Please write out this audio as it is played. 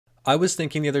I was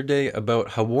thinking the other day about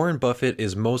how Warren Buffett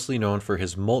is mostly known for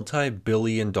his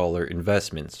multi-billion-dollar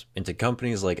investments into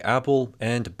companies like Apple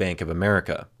and Bank of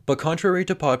America. But contrary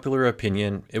to popular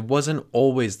opinion, it wasn't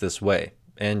always this way.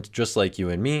 And just like you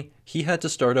and me, he had to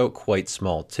start out quite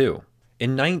small too.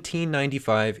 In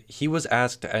 1995, he was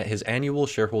asked at his annual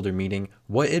shareholder meeting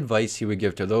what advice he would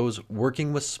give to those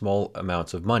working with small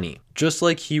amounts of money, just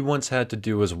like he once had to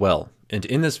do as well. And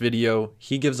in this video,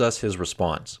 he gives us his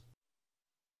response.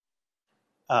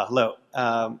 Hello.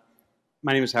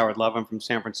 My name is Howard Love. I'm from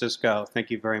San Francisco. Thank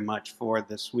you very much for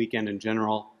this weekend in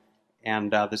general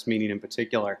and this meeting in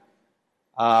particular.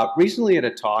 Recently at a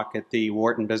talk at the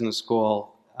Wharton Business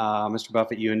School, Mr.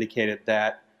 Buffett, you indicated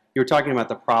that you were talking about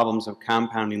the problems of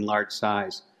compounding large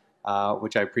size,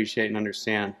 which I appreciate and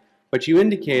understand. But you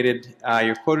indicated,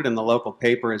 you're quoted in the local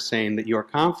paper as saying that you are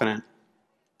confident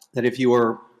that if you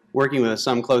were working with a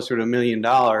sum closer to $1 million,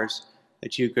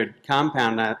 that you could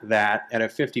compound that at a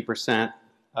 50%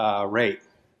 rate.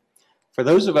 For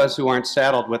those of us who aren't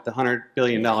saddled with the $100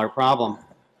 billion problem,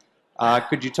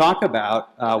 could you talk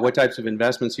about what types of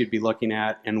investments you'd be looking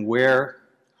at and where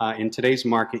in today's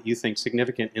market you think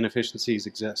significant inefficiencies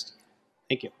exist?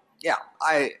 Thank you. Yeah,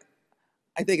 I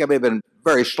think I may have been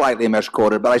very slightly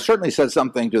misquoted, but I certainly said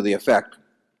something to the effect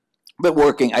that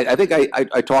working. I think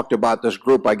I talked about this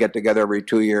group I get together every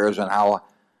 2 years and how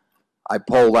I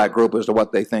poll that group as to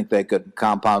what they think they could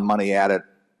compound money at it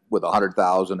with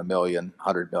 100,000, a million,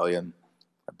 100 million,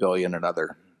 a billion, and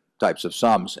other types of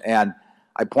sums. And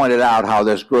I pointed out how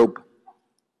this group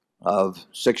of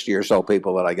 60 or so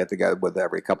people that I get together with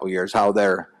every couple of years, how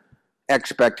their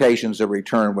expectations of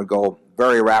return would go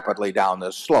very rapidly down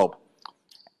this slope.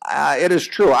 It is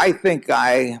true. I think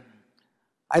I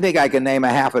can name a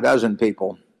half a dozen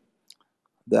people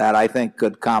that I think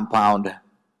could compound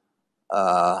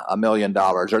 $1 million,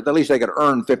 or at least they could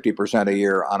earn 50% a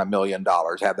year on $1 million,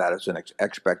 have that as an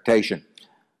expectation,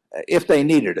 if they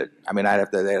needed it. I mean,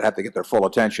 they'd have to get their full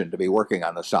attention to be working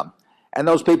on the sum. And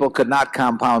those people could not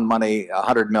compound money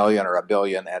 100 million or a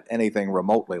billion at anything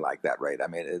remotely like that rate. I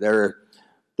mean, there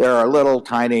are little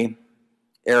tiny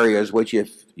areas which,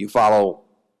 if you follow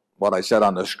what I said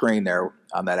on the screen there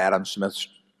on that Adam Smith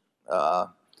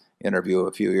interview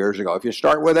a few years ago, if you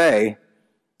start with A,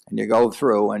 and you go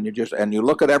through and you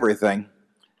look at everything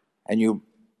and you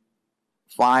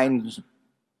find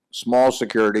small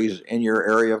securities in your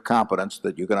area of competence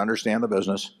that you can understand the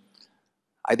business,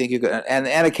 I think you can,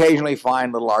 and occasionally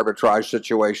find little arbitrage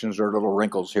situations or little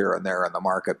wrinkles here and there in the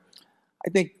market.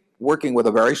 I think working with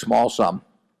a very small sum,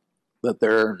 that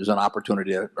there is an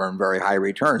opportunity to earn very high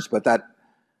returns, but that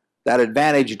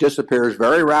advantage disappears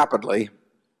very rapidly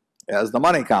as the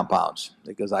money compounds,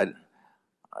 because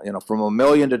from $1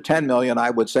 million to 10 million, I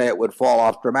would say it would fall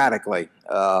off dramatically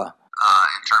in terms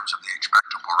of the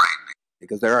expectable rate,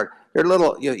 because there are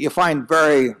little, you find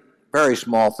very, very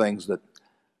small things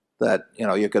that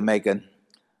you can make, and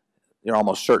you're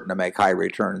almost certain to make high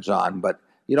returns on, but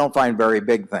you don't find very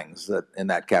big things that in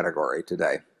that category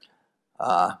today.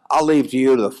 I'll leave to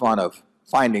you the fun of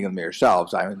finding them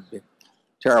yourselves. I mean, it'd be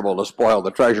terrible to spoil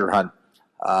the treasure hunt.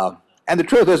 And the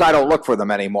truth is, I don't look for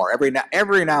them anymore. Every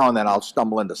now and then, I'll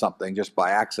stumble into something just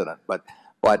by accident. But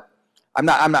I'm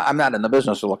not in the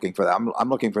business of looking for that. I'm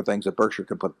looking for things that Berkshire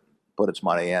could put its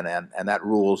money in, and that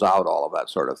rules out all of that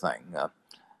sort of thing.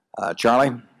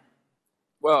 Charlie?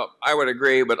 Well, I would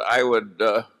agree, but I would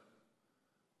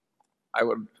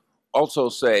also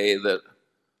say that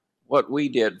what we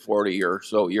did 40 or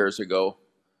so years ago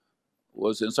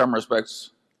was, in some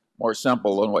respects, more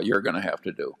simple than what you're going to have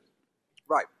to do.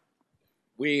 Right.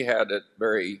 We had it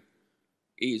very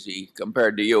easy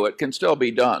compared to you. It can still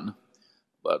be done,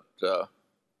 but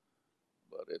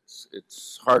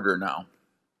it's harder now.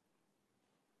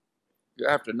 You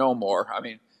have to know more. I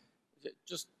mean,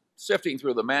 just sifting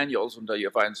through the manuals until you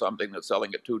find something that's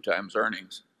selling at 2 times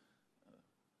earnings,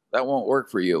 that won't work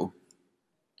for you.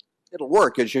 It'll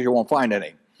work, it's just you won't find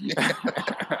any. Yeah.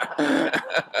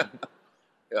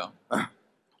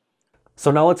 So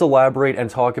now let's elaborate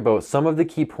and talk about some of the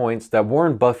key points that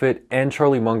Warren Buffett and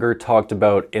Charlie Munger talked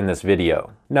about in this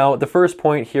video. Now, the first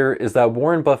point here is that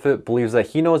Warren Buffett believes that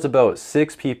he knows about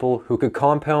 6 people who could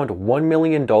compound $1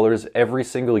 million every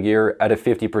single year at a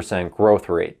 50% growth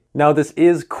rate. Now, this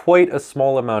is quite a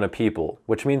small amount of people,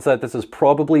 which means that this is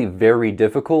probably very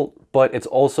difficult, but it's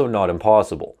also not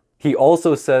impossible. He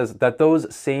also says that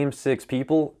those same 6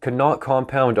 people could not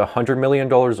compound $100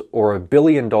 million or $1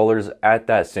 billion at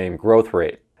that same growth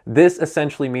rate. This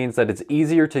essentially means that it's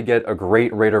easier to get a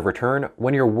great rate of return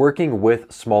when you're working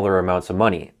with smaller amounts of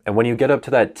money. And when you get up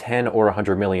to that $10 or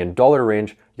 $100 million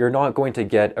range, you're not going to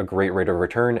get a great rate of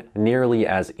return nearly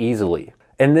as easily.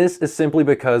 And this is simply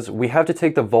because we have to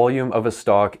take the volume of a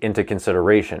stock into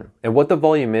consideration. And what the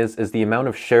volume is the amount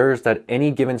of shares that any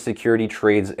given security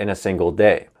trades in a single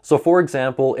day. So for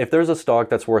example, if there's a stock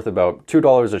that's worth about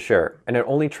 $2 a share and it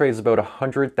only trades about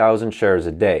 100,000 shares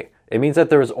a day, it means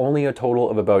that there is only a total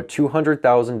of about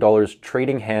 $200,000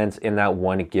 trading hands in that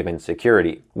one given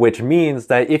security, which means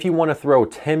that if you want to throw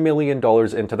 $10 million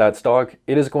into that stock,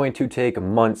 it is going to take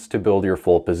months to build your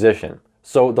full position.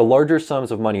 So the larger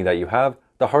sums of money that you have,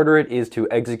 the harder it is to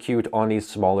execute on these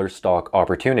smaller stock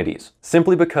opportunities,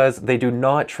 simply because they do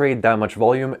not trade that much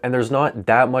volume and there's not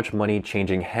that much money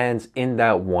changing hands in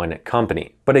that one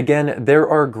company. But again, there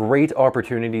are great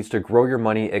opportunities to grow your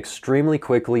money extremely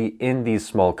quickly in these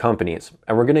small companies,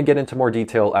 and we're going to get into more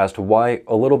detail as to why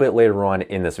a little bit later on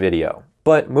in this video.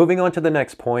 But moving on to the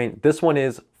next point, this one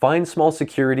is find small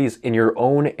securities in your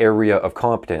own area of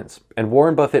competence. And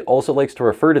Warren Buffett also likes to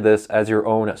refer to this as your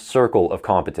own circle of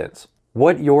competence.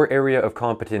 What your area of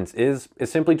competence is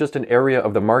simply just an area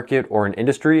of the market or an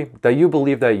industry that you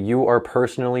believe that you are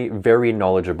personally very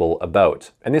knowledgeable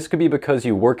about. And this could be because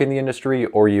you work in the industry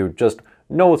or you just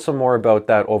know some more about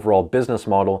that overall business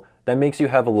model that makes you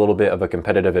have a little bit of a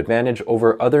competitive advantage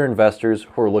over other investors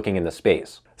who are looking in the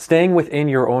space. Staying within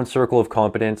your own circle of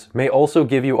competence may also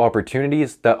give you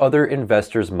opportunities that other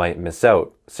investors might miss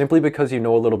out, simply because you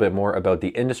know a little bit more about the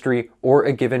industry or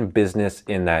a given business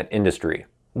in that industry.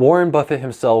 Warren Buffett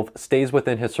himself stays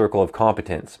within his circle of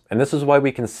competence, and this is why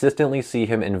we consistently see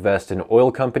him invest in oil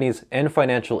companies and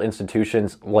financial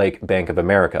institutions like Bank of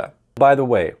America. By the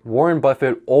way, Warren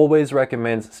Buffett always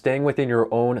recommends staying within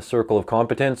your own circle of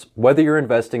competence, whether you're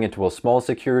investing into a small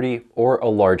security or a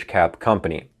large cap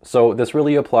company. So this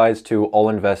really applies to all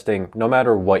investing, no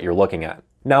matter what you're looking at.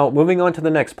 Now, moving on to the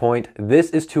next point,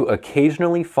 this is to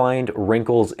occasionally find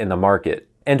wrinkles in the market.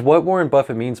 And what Warren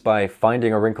Buffett means by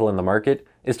finding a wrinkle in the market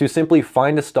is to simply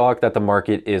find a stock that the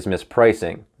market is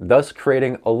mispricing, thus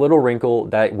creating a little wrinkle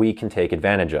that we can take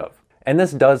advantage of. And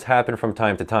this does happen from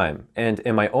time to time, and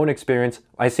in my own experience,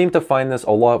 I seem to find this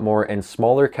a lot more in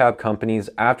smaller cap companies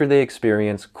after they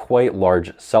experience quite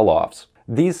large sell-offs.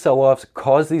 These sell-offs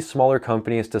cause these smaller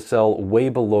companies to sell way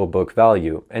below book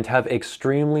value and have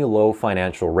extremely low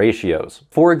financial ratios.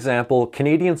 For example,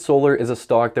 Canadian Solar is a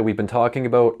stock that we've been talking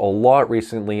about a lot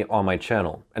recently on my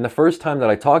channel. And the first time that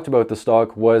I talked about the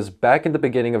stock was back in the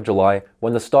beginning of July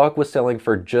when the stock was selling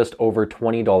for just over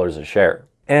 $20 a share.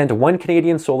 And when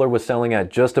Canadian Solar was selling at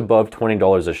just above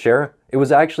 $20 a share, it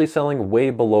was actually selling way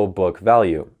below book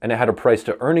value, and it had a price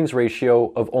to earnings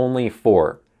ratio of only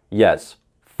 4. Yes,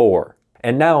 4.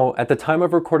 And now, at the time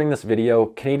of recording this video,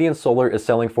 Canadian Solar is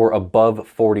selling for above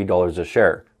 $40 a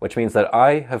share, which means that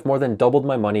I have more than doubled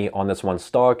my money on this one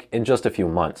stock in just a few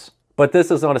months. But this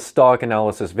is not a stock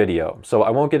analysis video, so I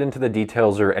won't get into the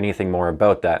details or anything more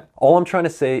about that. All I'm trying to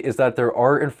say is that there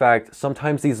are, in fact,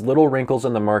 sometimes these little wrinkles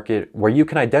in the market where you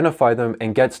can identify them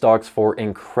and get stocks for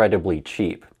incredibly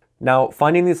cheap. Now,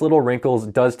 finding these little wrinkles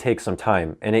does take some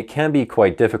time, and it can be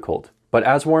quite difficult. But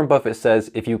as Warren Buffett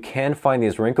says, if you can find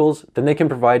these wrinkles, then they can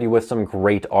provide you with some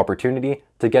great opportunity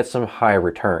to get some high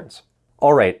returns.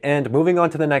 Alright, and moving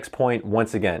on to the next point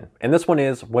once again, and this one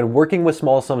is, when working with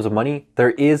small sums of money,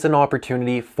 there is an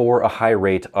opportunity for a high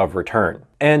rate of return.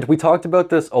 And we talked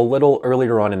about this a little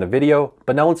earlier on in the video,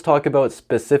 but now let's talk about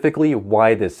specifically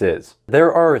why this is.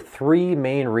 There are 3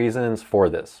 main reasons for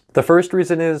this. The first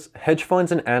reason is, hedge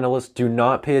funds and analysts do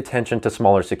not pay attention to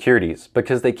smaller securities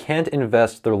because they can't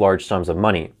invest their large sums of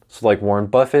money. So like Warren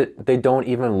Buffett, they don't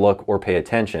even look or pay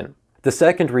attention. The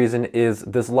second reason is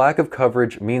this lack of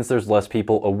coverage means there's less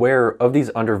people aware of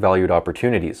these undervalued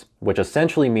opportunities, which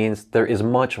essentially means there is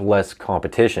much less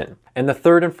competition. And the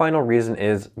third and final reason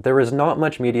is there is not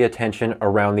much media attention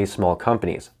around these small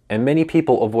companies, and many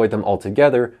people avoid them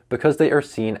altogether because they are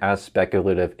seen as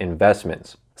speculative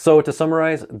investments. So to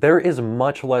summarize, there is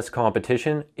much less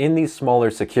competition in these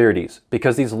smaller securities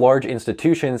because these large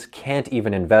institutions can't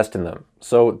even invest in them,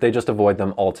 so they just avoid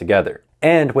them altogether.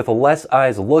 And with less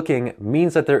eyes looking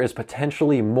means that there is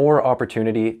potentially more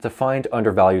opportunity to find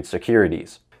undervalued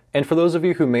securities. And for those of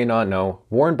you who may not know,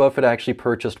 Warren Buffett actually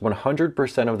purchased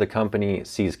 100% of the company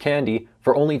See's Candy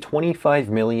for only $25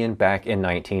 million back in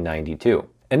 1992.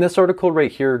 And this article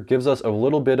right here gives us a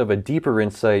little bit of a deeper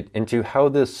insight into how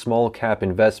this small cap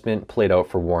investment played out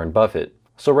for Warren Buffett.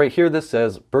 So right here this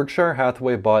says, Berkshire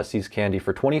Hathaway bought See's Candy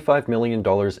for $25 million in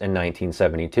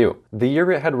 1972. The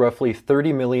year it had roughly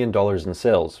 $30 million in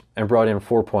sales and brought in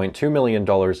 $4.2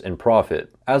 million in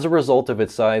profit. As a result of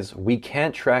its size, we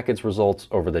can't track its results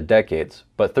over the decades,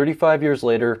 but 35 years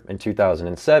later, in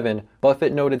 2007,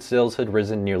 Buffett noted sales had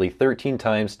risen nearly 13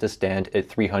 times to stand at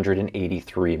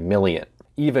 $383 million.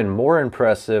 Even more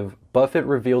impressive, Buffett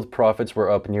revealed profits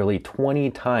were up nearly 20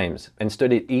 times and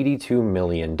stood at $82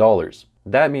 million.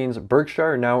 That means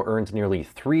Berkshire now earns nearly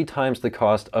 3 times the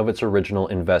cost of its original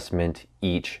investment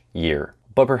each year.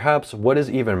 But perhaps what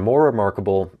is even more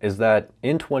remarkable is that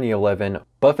in 2011,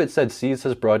 Buffett said See's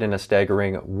has brought in a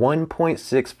staggering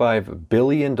 $1.65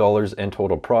 billion in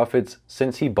total profits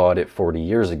since he bought it 40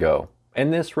 years ago.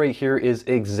 And this right here is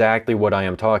exactly what I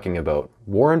am talking about.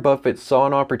 Warren Buffett saw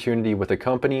an opportunity with a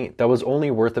company that was only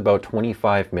worth about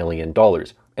 $25 million.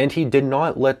 And he did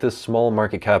not let this small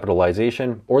market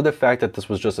capitalization or the fact that this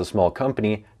was just a small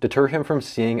company deter him from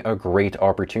seeing a great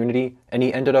opportunity, and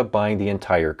he ended up buying the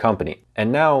entire company.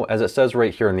 And now, as it says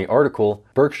right here in the article,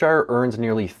 Berkshire earns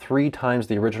nearly 3 times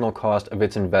the original cost of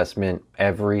its investment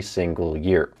every single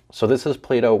year. So this has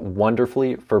played out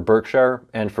wonderfully for Berkshire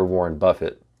and for Warren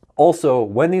Buffett. Also,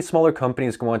 when these smaller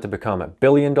companies go on to become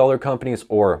billion-dollar companies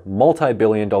or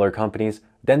multi-billion-dollar companies,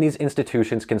 then these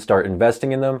institutions can start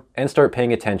investing in them and start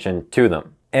paying attention to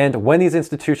them. And when these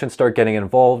institutions start getting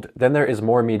involved, then there is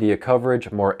more media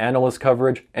coverage, more analyst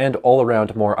coverage, and all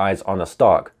around more eyes on the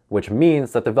stock, which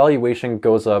means that the valuation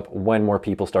goes up when more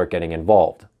people start getting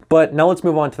involved. But now let's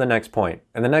move on to the next point.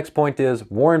 And the next point is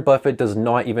Warren Buffett does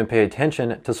not even pay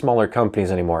attention to smaller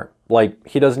companies anymore. Like,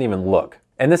 he doesn't even look.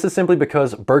 And this is simply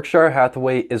because Berkshire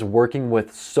Hathaway is working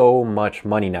with so much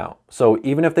money now. So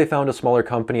even if they found a smaller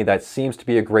company that seems to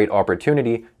be a great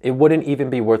opportunity, it wouldn't even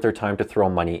be worth their time to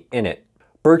throw money in it.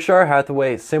 Berkshire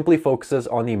Hathaway simply focuses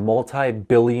on the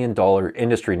multi-billion-dollar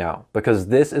industry now, because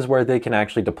this is where they can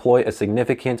actually deploy a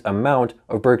significant amount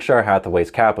of Berkshire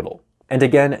Hathaway's capital. And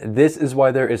again, this is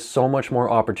why there is so much more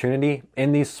opportunity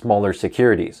in these smaller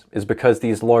securities, is because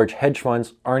these large hedge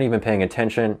funds aren't even paying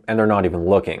attention and they're not even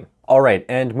looking. Alright,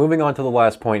 and moving on to the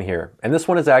last point here, and this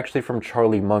one is actually from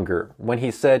Charlie Munger, when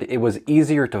he said it was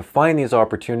easier to find these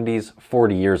opportunities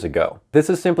 40 years ago. This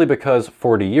is simply because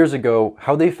 40 years ago,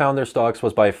 how they found their stocks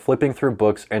was by flipping through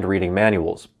books and reading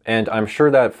manuals. And I'm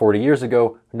sure that 40 years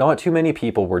ago, not too many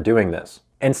people were doing this.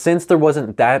 And since there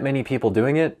wasn't that many people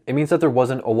doing it, it means that there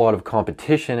wasn't a lot of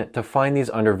competition to find these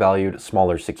undervalued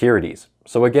smaller securities.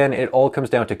 So again, it all comes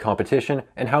down to competition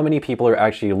and how many people are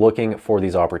actually looking for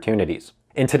these opportunities.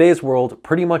 In today's world,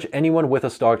 pretty much anyone with a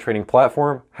stock trading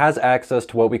platform has access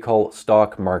to what we call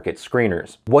stock market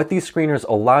screeners. What these screeners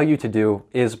allow you to do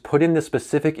is put in the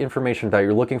specific information that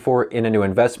you're looking for in a new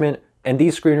investment, and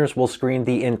these screeners will screen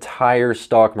the entire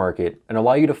stock market and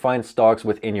allow you to find stocks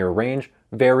within your range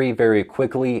very, very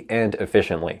quickly and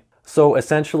efficiently. So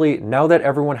essentially, now that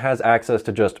everyone has access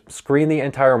to just screen the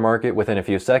entire market within a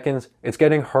few seconds, it's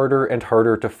getting harder and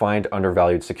harder to find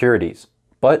undervalued securities.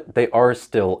 But they are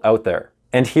still out there.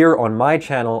 And here on my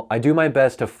channel, I do my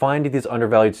best to find these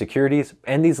undervalued securities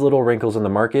and these little wrinkles in the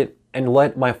market and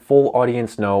let my full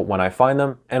audience know when I find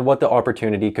them and what the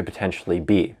opportunity could potentially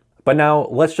be. But now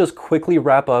let's just quickly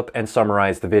wrap up and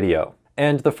summarize the video.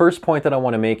 And the first point that I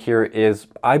want to make here is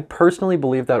I personally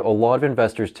believe that a lot of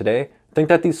investors today think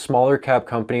that these smaller cap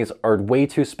companies are way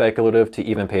too speculative to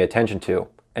even pay attention to.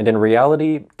 And in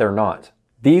reality, they're not.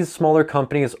 These smaller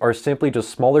companies are simply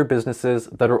just smaller businesses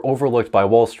that are overlooked by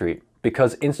Wall Street,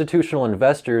 because institutional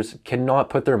investors cannot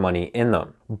put their money in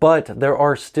them. But there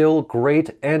are still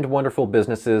great and wonderful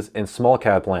businesses in small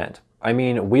cap land. I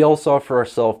mean, we all saw for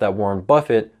ourselves that Warren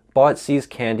Buffett bought See's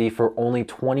Candy for only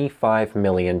 $25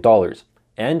 million.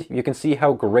 And you can see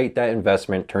how great that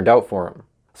investment turned out for him.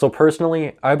 So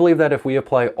personally, I believe that if we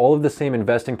apply all of the same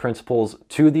investing principles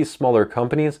to these smaller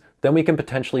companies, then we can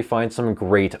potentially find some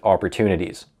great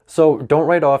opportunities. So don't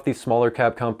write off these smaller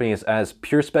cap companies as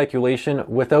pure speculation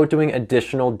without doing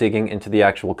additional digging into the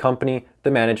actual company,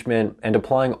 the management, and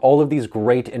applying all of these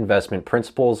great investment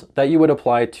principles that you would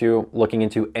apply to looking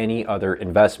into any other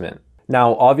investment.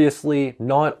 Now, obviously,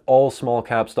 not all small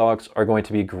cap stocks are going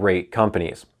to be great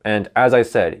companies. And as I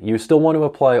said, you still want to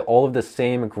apply all of the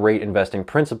same great investing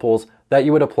principles that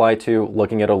you would apply to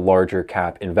looking at a larger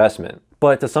cap investment.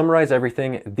 But to summarize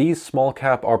everything, these small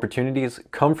cap opportunities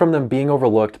come from them being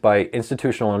overlooked by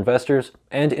institutional investors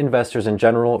and investors in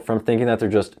general from thinking that they're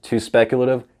just too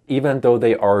speculative, even though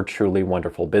they are truly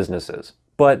wonderful businesses.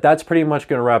 But that's pretty much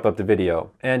going to wrap up the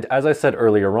video. And as I said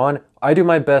earlier on, I do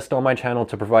my best on my channel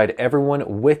to provide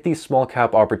everyone with these small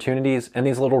cap opportunities and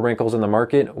these little wrinkles in the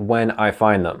market when I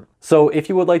find them. So if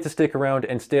you would like to stick around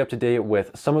and stay up to date with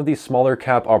some of these smaller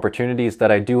cap opportunities that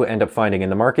I do end up finding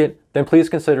in the market, then please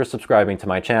consider subscribing to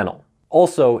my channel.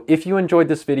 Also, if you enjoyed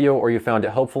this video or you found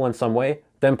it helpful in some way,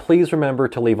 then please remember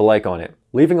to leave a like on it.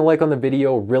 Leaving a like on the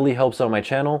video really helps out my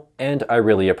channel, and I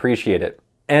really appreciate it.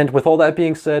 And with all that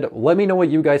being said, let me know what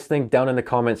you guys think down in the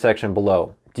comment section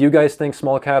below. Do you guys think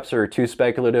small caps are too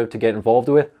speculative to get involved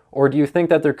with, or do you think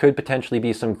that there could potentially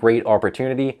be some great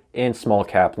opportunity in small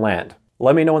cap land?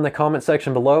 Let me know in the comment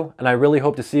section below, and I really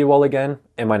hope to see you all again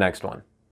in my next one.